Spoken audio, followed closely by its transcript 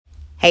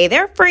Hey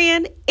there,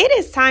 friend. It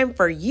is time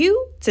for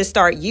you to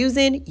start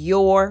using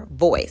your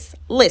voice.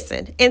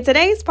 Listen, in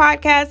today's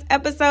podcast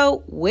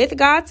episode, with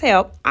God's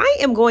help, I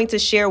am going to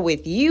share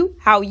with you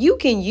how you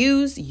can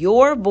use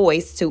your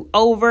voice to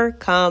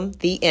overcome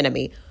the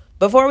enemy.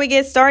 Before we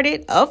get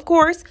started, of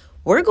course,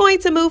 we're going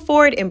to move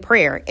forward in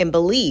prayer and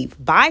believe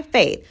by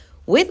faith.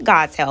 With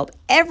God's help,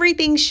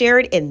 everything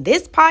shared in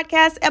this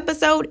podcast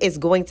episode is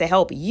going to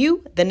help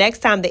you the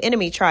next time the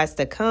enemy tries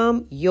to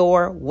come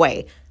your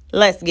way.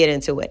 Let's get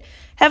into it.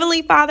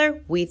 Heavenly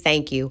Father, we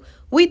thank you.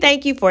 We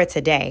thank you for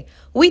today.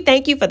 We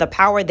thank you for the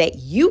power that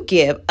you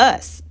give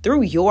us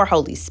through your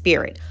Holy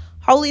Spirit.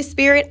 Holy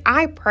Spirit,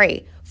 I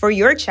pray for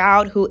your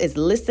child who is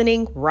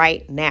listening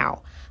right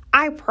now.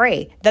 I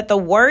pray that the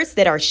words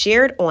that are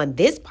shared on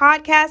this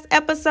podcast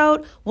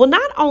episode will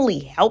not only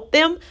help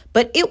them,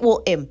 but it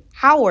will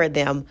empower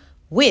them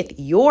with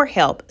your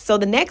help. So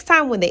the next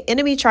time when the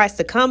enemy tries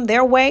to come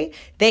their way,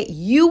 that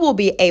you will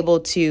be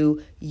able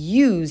to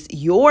use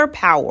your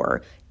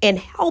power and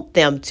help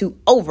them to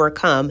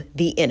overcome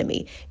the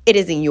enemy. It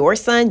is in your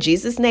son,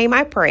 Jesus' name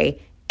I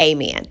pray.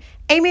 Amen.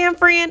 Amen,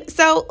 friend.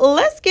 So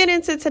let's get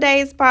into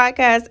today's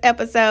podcast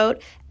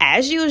episode.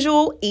 As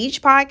usual,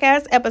 each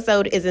podcast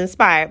episode is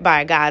inspired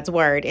by God's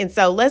word. And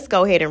so let's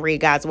go ahead and read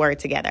God's word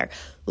together.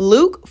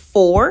 Luke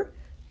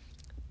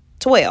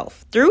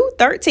 4:12 through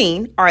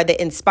 13 are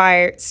the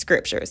inspired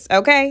scriptures,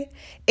 okay?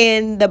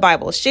 And the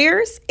Bible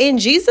shares, and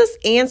Jesus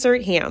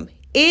answered him,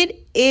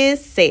 "It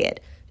is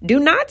said, do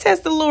not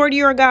test the Lord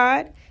your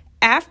God."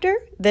 After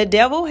the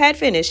devil had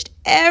finished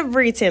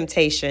every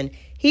temptation,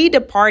 he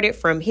departed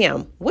from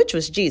him, which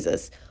was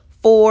Jesus,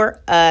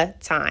 for a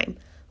time.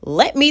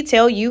 Let me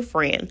tell you,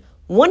 friend,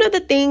 one of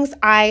the things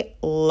I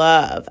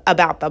love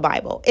about the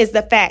Bible is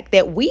the fact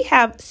that we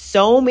have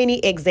so many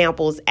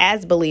examples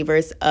as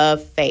believers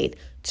of faith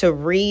to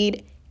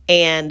read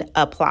and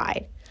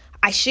apply.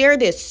 I share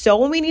this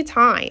so many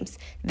times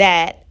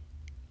that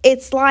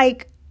it's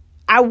like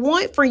I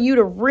want for you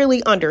to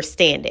really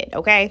understand it,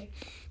 okay?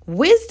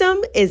 Wisdom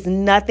is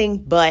nothing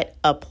but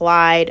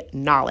applied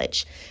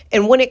knowledge.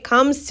 And when it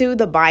comes to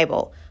the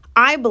Bible,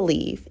 I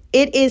believe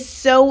it is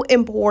so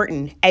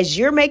important as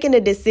you're making a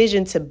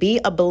decision to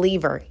be a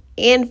believer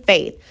in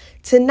faith,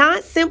 to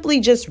not simply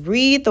just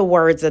read the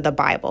words of the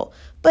Bible,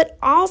 but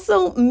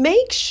also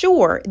make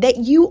sure that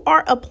you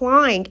are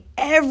applying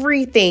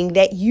everything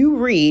that you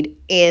read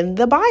in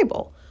the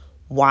Bible.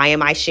 Why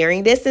am I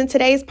sharing this in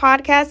today's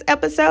podcast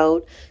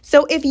episode?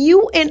 So if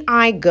you and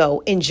I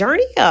go and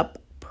journey up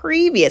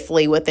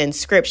previously within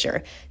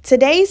scripture,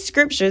 today's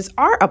scriptures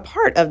are a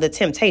part of the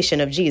temptation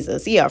of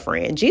Jesus. Yeah,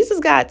 friend, Jesus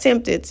got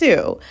tempted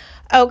too.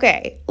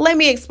 Okay, let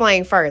me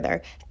explain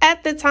further.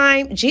 At the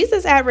time,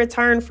 Jesus had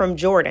returned from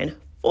Jordan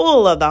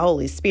full of the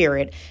Holy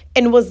Spirit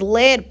and was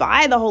led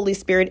by the Holy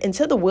Spirit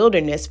into the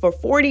wilderness for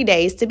 40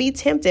 days to be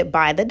tempted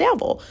by the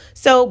devil.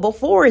 So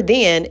before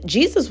then,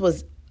 Jesus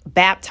was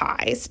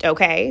baptized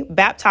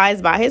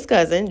by his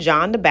cousin,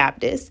 John the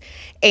Baptist.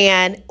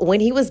 And when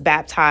he was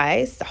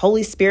baptized, the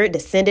Holy Spirit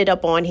descended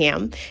upon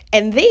him.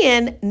 And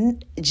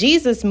then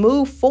Jesus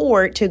moved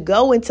forward to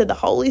go into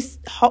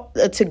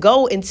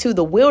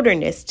the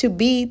wilderness to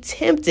be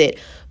tempted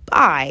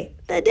by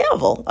the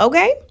devil.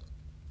 Okay.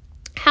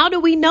 How do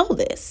we know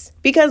this?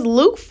 Because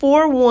Luke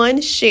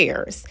 4:1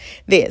 shares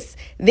this.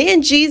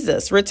 Then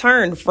Jesus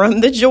returned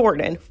from the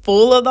Jordan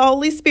full of the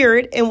Holy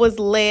Spirit and was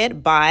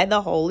led by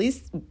the Holy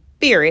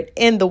Spirit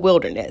in the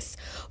wilderness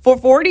for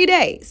 40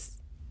 days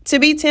to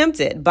be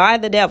tempted by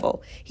the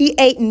devil. He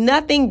ate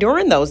nothing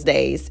during those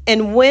days.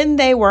 And when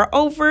they were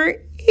over,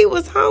 he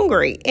was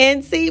hungry.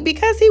 And see,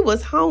 because he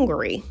was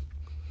hungry,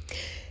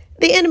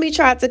 the enemy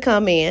tried to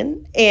come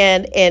in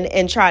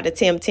and try to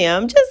tempt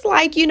him, just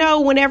like,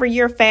 whenever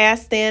you're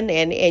fasting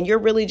and you're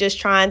really just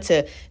trying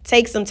to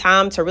take some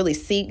time to really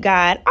seek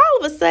God,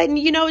 all of a sudden,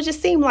 it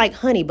just seemed like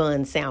honey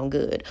buns sound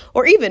good,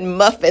 or even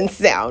muffins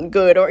sound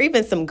good, or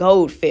even some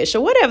goldfish,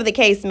 or whatever the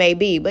case may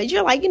be. But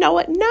you're like, you know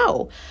what?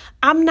 No,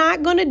 I'm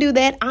not going to do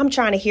that. I'm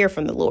trying to hear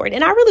from the Lord.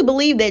 And I really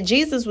believe that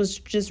Jesus was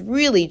just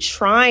really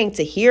trying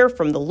to hear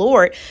from the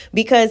Lord,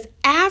 because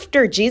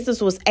after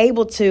Jesus was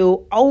able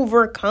to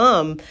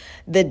overcome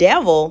the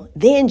devil,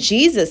 then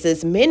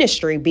Jesus's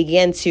ministry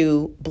began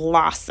to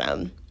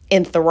blossom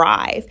and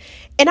thrive.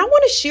 And I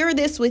want to share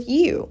this with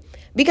you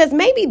because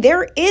maybe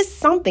there is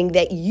something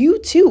that you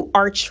too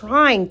are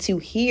trying to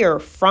hear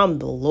from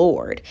the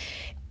Lord.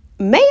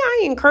 May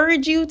I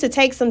encourage you to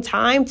take some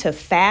time to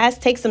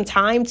fast, take some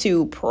time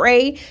to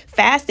pray.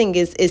 Fasting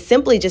is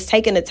simply just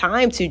taking the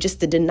time to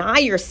deny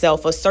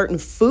yourself of certain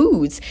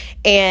foods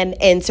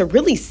and to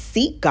really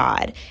seek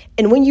God.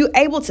 And when you're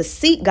able to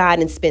seek God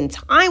and spend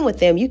time with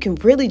him, you can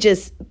really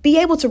just be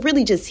able to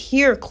really just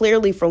hear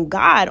clearly from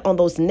God on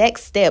those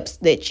next steps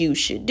that you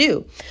should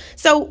do.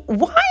 So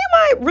why am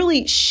I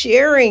really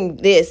sharing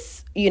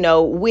this,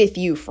 with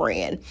you,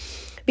 friend?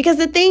 Because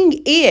the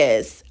thing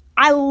is,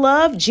 I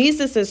love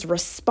Jesus's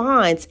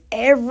response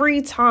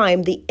every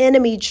time the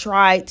enemy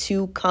tried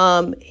to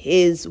come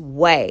his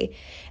way.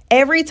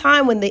 Every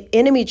time when the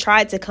enemy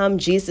tried to come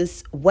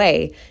Jesus'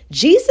 way,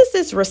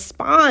 Jesus'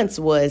 response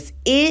was,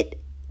 "It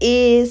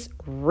is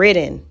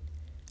written."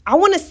 I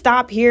want to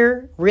stop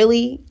here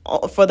really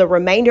for the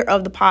remainder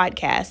of the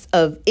podcast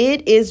of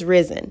 "It is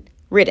written,"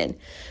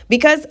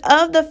 because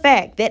of the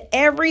fact that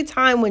every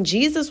time when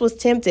Jesus was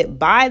tempted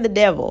by the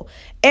devil,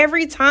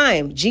 every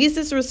time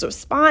Jesus'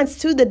 response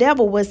to the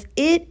devil was,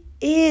 "It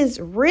is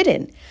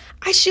written."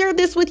 I share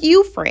this with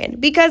you, friend,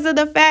 because of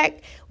the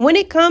fact when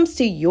it comes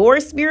to your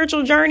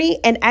spiritual journey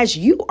and as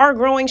you are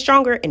growing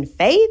stronger in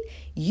faith,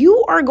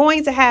 you are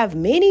going to have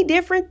many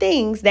different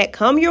things that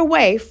come your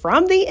way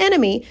from the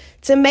enemy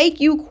to make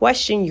you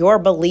question your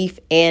belief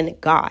in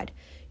God.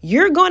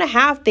 You're going to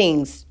have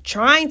things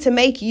trying to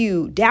make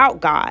you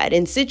doubt God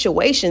in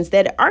situations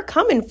that are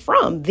coming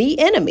from the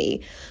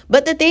enemy.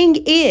 But the thing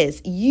is,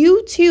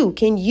 you too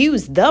can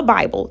use the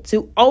Bible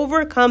to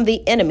overcome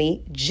the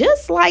enemy,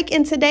 just like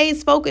in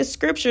today's focus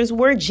scriptures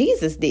where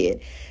Jesus did.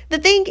 The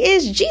thing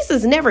is,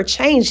 Jesus never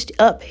changed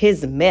up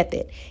his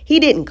method. He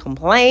didn't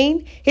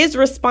complain. His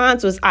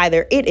response was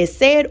either "it is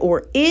said"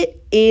 or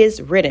 "it is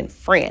written."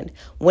 Friend,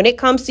 when it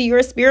comes to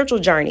your spiritual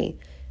journey,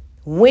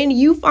 when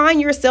you find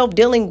yourself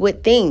dealing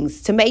with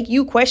things to make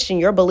you question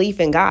your belief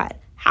in God,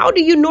 how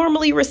do you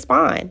normally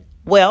respond?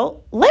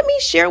 Well, let me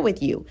share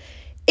with you.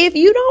 If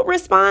you don't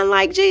respond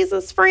like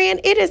Jesus, friend,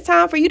 it is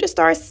time for you to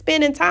start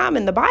spending time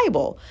in the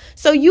Bible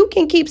so you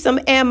can keep some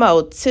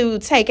ammo to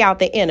take out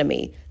the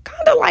enemy.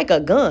 Kind of like a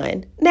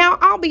gun. Now,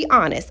 I'll be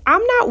honest,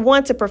 I'm not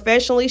one to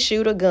professionally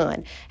shoot a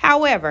gun.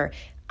 However,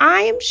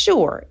 I am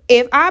sure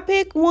if I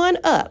pick one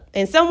up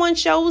and someone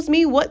shows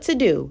me what to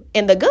do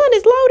and the gun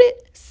is loaded,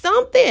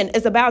 something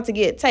is about to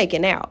get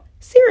taken out.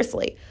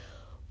 Seriously.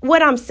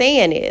 What I'm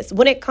saying is,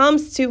 when it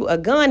comes to a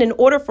gun, in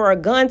order for a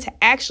gun to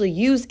actually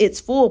use its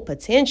full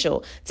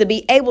potential, to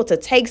be able to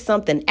take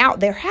something out,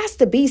 there has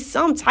to be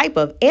some type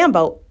of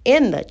ammo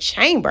in the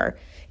chamber.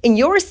 In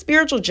your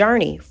spiritual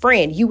journey,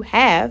 friend, you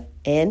have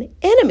an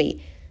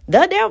enemy,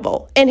 the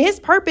devil, and his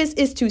purpose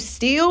is to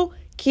steal,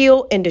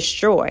 kill, and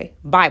destroy.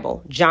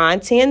 Bible,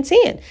 John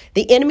 10:10.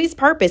 The enemy's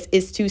purpose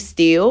is to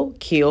steal,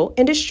 kill,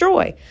 and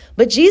destroy.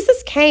 But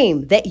Jesus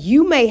came that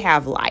you may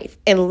have life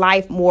and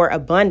life more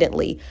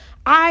abundantly.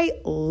 I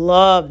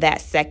love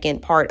that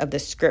second part of the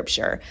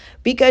scripture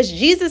because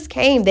Jesus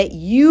came that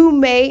you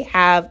may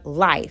have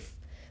life.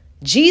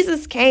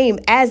 Jesus came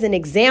as an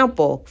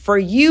example for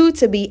you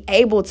to be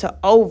able to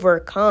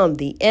overcome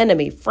the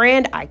enemy.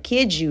 Friend, I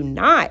kid you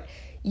not.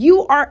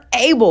 You are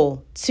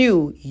able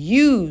to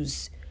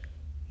use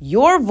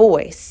your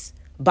voice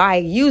by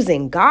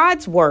using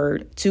God's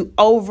word to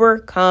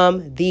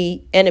overcome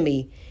the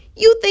enemy.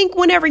 You think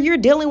whenever you're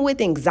dealing with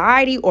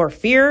anxiety or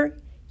fear,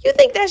 you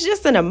think that's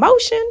just an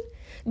emotion?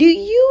 Do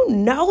you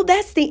know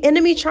that's the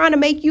enemy trying to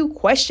make you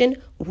question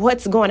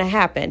what's going to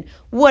happen?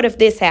 What if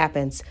this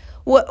happens?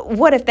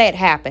 What if that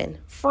happened?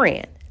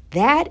 Friend,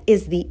 that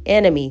is the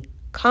enemy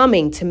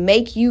coming to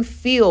make you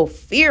feel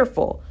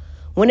fearful.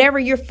 Whenever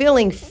you're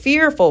feeling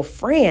fearful,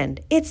 friend,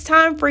 it's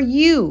time for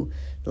you,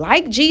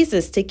 like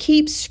Jesus, to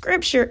keep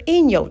scripture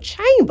in your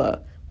chamber.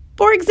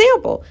 For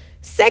example,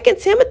 2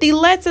 Timothy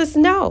lets us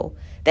know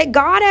that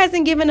God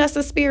hasn't given us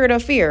a spirit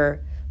of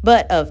fear,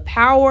 but of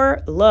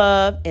power,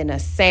 love, and a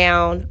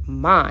sound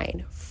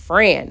mind.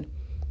 Friend,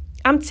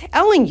 I'm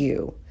telling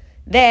you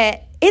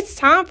that it's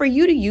time for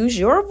you to use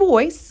your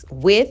voice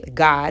with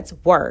God's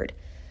word.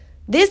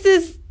 This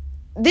is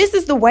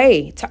the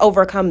way to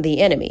overcome the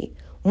enemy.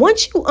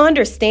 Once you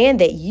understand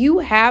that you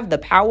have the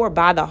power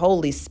by the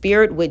Holy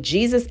Spirit with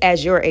Jesus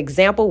as your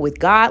example, with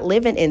God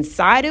living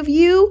inside of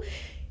you,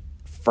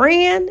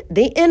 friend,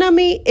 the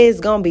enemy is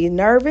going to be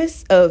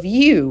nervous of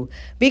you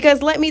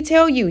because let me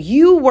tell you,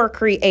 you were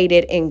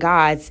created in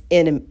God's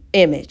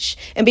image.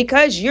 And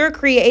because you're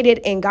created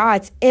in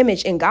God's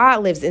image and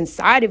God lives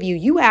inside of you,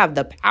 you have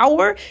the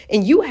power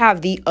and you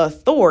have the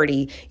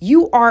authority.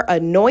 You are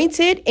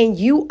anointed and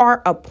you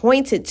are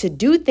appointed to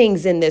do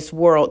things in this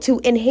world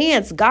to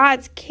enhance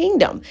God's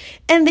kingdom.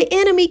 And the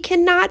enemy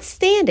cannot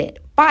stand it.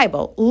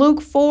 Bible,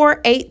 Luke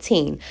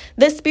 4:18.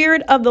 The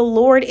Spirit of the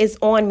Lord is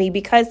on me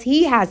because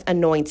he has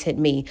anointed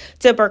me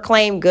to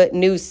proclaim good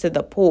news to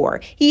the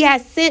poor. He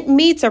has sent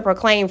me to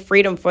proclaim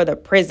freedom for the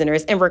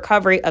prisoners and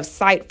recovery of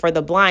sight for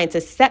the blind, to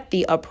set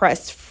the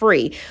oppressed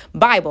free.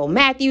 Bible,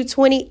 Matthew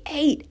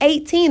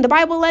 28:18. The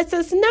Bible lets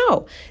us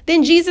know.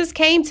 Then Jesus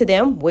came to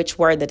them, which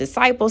were the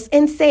disciples,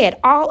 and said,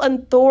 all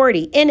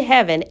authority in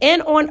heaven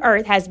and on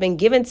earth has been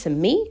given to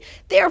me.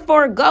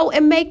 Therefore, go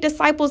and make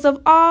disciples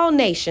of all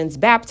nations,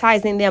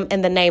 baptizing them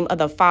in the name of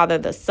the Father,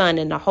 the Son,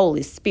 and the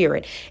Holy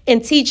Spirit,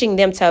 and teaching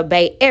them to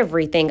obey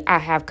everything I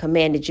have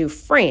commanded you.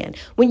 Friend,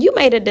 when you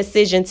made a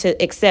decision to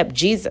accept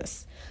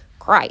Jesus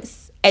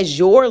Christ as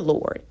your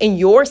Lord and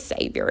your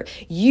Savior.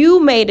 You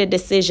made a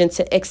decision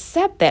to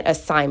accept that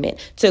assignment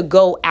to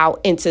go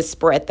out and to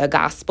spread the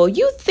gospel.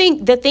 You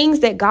think the things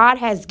that God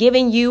has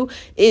given you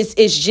is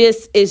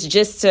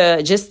just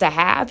to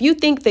have. You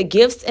think the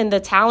gifts and the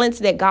talents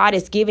that God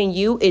is giving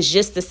you is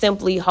just to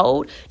simply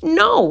hold.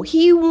 No,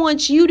 He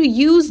wants you to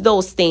use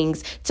those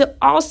things to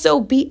also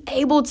be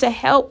able to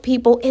help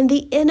people, and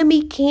the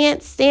enemy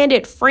can't stand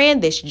it.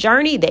 Friend, this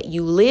journey that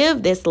you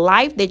live, this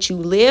life that you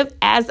live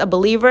as a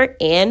believer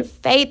in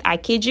faith, I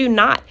kid you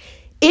not,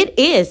 it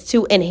is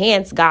to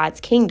enhance God's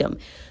kingdom.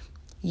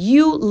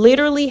 You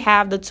literally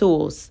have the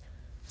tools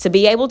to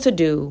be able to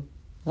do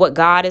what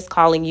God is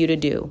calling you to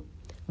do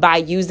by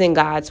using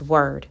God's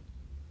word.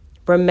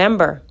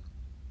 Remember,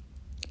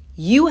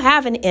 you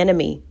have an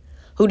enemy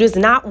who does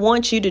not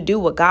want you to do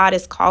what God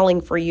is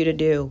calling for you to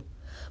do.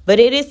 But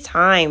it is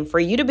time for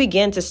you to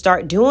begin to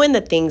start doing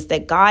the things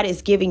that God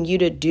is giving you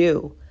to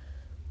do.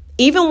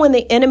 Even when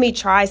the enemy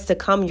tries to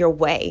come your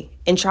way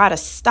and try to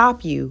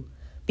stop you,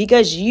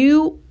 because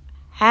you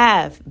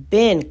have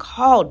been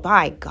called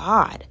by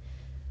God,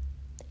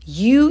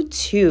 you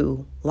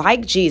too,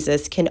 like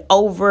Jesus, can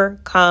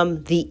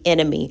overcome the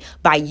enemy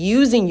by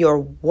using your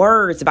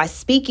words, by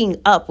speaking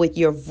up with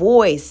your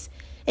voice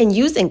and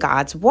using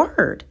God's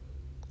word.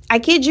 I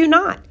kid you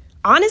not.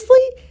 Honestly,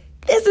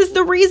 this is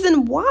the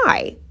reason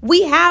why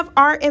we have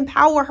our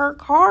Empower Her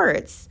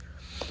cards.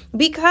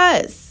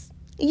 Because,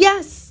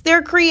 yes,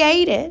 they're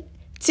created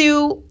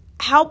to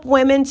help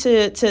women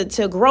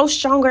to grow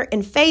stronger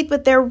in faith,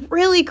 but they're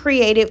really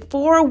created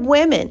for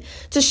women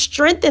to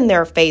strengthen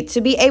their faith,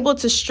 to be able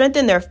to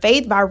strengthen their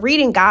faith by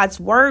reading God's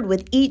word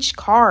with each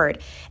card.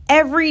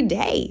 Every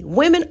day,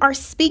 women are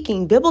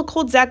speaking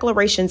biblical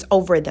declarations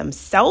over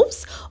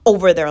themselves,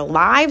 over their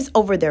lives,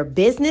 over their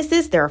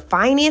businesses, their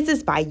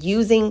finances by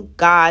using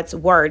God's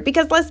word.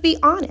 Because let's be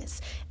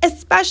honest,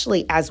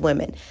 especially as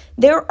women,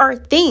 there are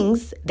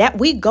things that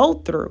we go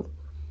through: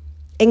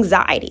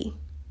 anxiety,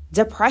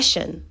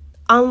 depression,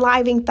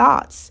 unliving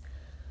thoughts.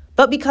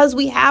 But because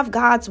we have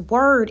God's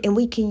word and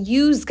we can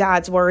use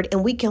God's word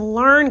and we can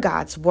learn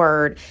God's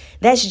word,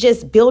 that's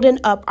just building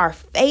up our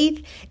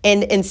faith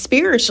and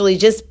spiritually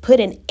just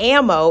putting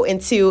ammo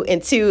into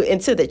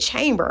the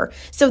chamber.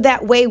 So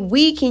that way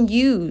we can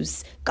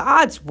use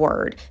God's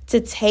word to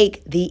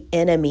take the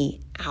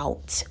enemy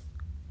out.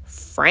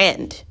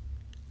 Friend,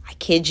 I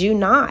kid you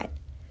not.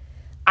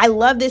 I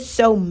love this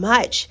so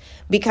much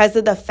because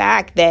of the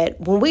fact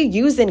that when we're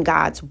using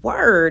God's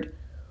word,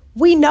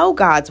 we know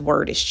God's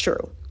word is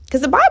true. Because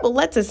the Bible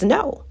lets us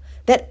know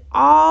that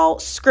all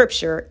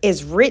scripture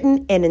is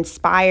written and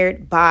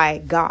inspired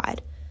by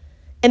God.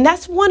 And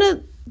that's one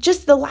of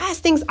just the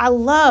last things I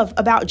love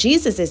about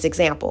Jesus's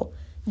example.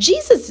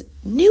 Jesus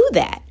knew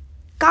that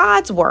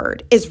God's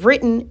word is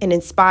written and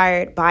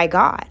inspired by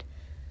God.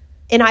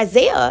 In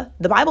Isaiah,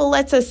 the Bible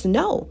lets us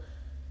know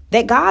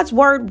that God's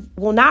word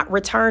will not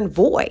return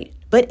void,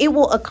 but it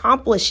will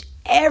accomplish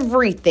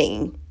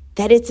everything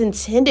that it's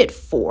intended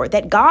for,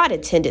 that God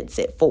intended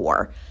it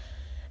for.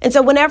 And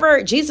so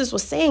whenever Jesus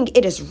was saying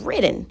it is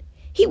written,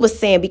 he was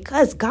saying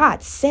because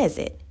God says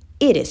it,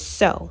 it is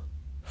so.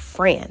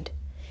 Friend,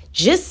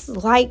 just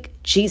like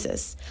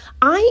Jesus,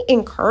 I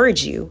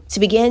encourage you to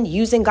begin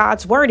using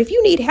God's word. If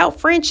you need help,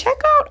 friend,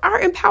 check out our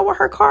Empower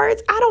Her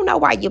cards. I don't know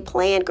why you're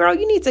playing, girl.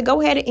 You need to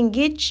go ahead and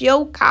get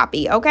your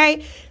copy,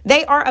 okay?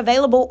 They are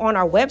available on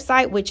our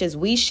website, which is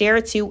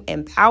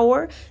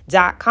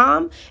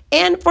weshare2empower.com.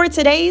 And for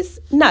today's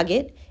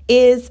nugget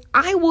is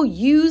I will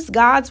use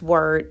God's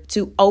word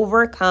to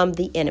overcome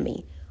the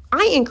enemy.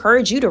 I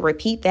encourage you to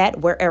repeat that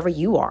wherever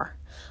you are.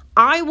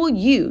 I will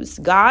use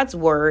God's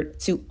word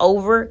to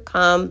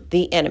overcome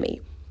the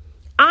enemy.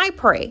 I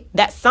pray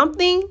that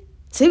something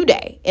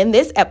today in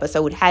this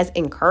episode has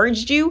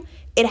encouraged you,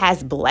 it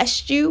has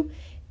blessed you,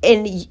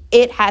 and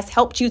it has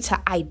helped you to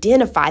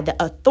identify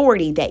the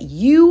authority that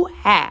you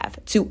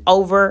have to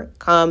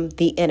overcome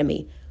the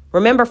enemy.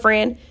 Remember,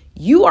 friend,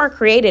 you are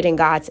created in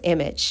God's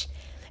image.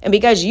 And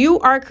because you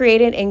are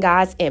created in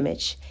God's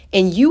image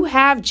and you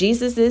have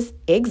Jesus's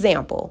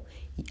example,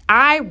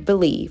 I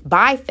believe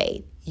by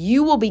faith,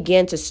 you will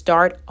begin to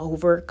start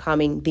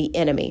overcoming the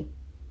enemy.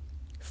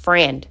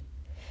 Friend,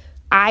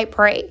 I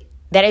pray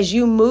that as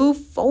you move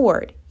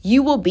forward,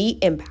 you will be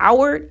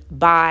empowered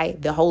by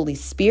the Holy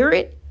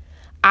Spirit.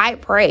 I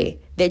pray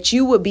that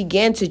you will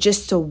begin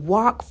to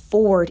walk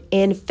forward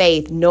in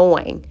faith,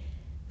 knowing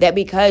that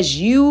because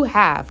you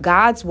have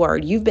God's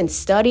word, you've been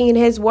studying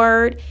his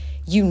word,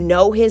 you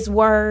know his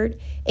word,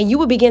 and you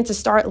will begin to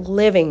start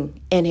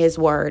living in his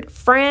word.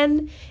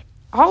 Friend,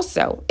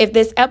 also, if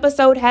this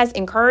episode has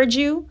encouraged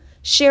you,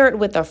 share it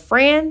with a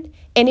friend.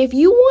 And if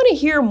you want to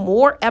hear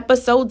more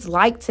episodes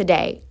like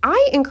today,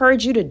 I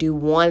encourage you to do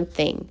one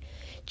thing.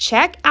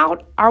 Check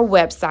out our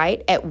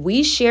website at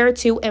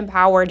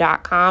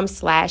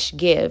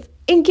weshare2empower.com/give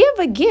and give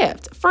a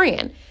gift.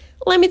 Friend,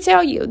 let me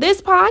tell you,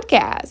 this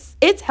podcast,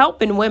 it's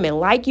helping women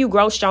like you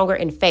grow stronger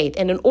in faith.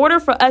 And in order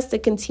for us to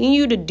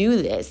continue to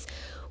do this,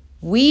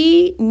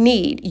 we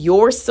need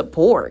your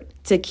support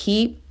to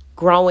keep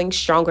growing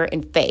stronger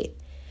in faith.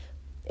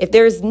 If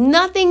there's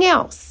nothing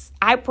else,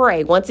 I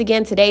pray once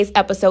again today's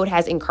episode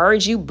has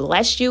encouraged you,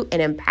 blessed you,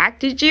 and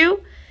impacted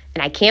you.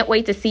 And I can't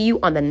wait to see you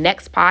on the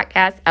next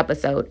podcast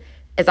episode.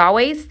 As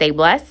always, stay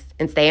blessed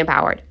and stay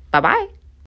empowered. Bye-bye.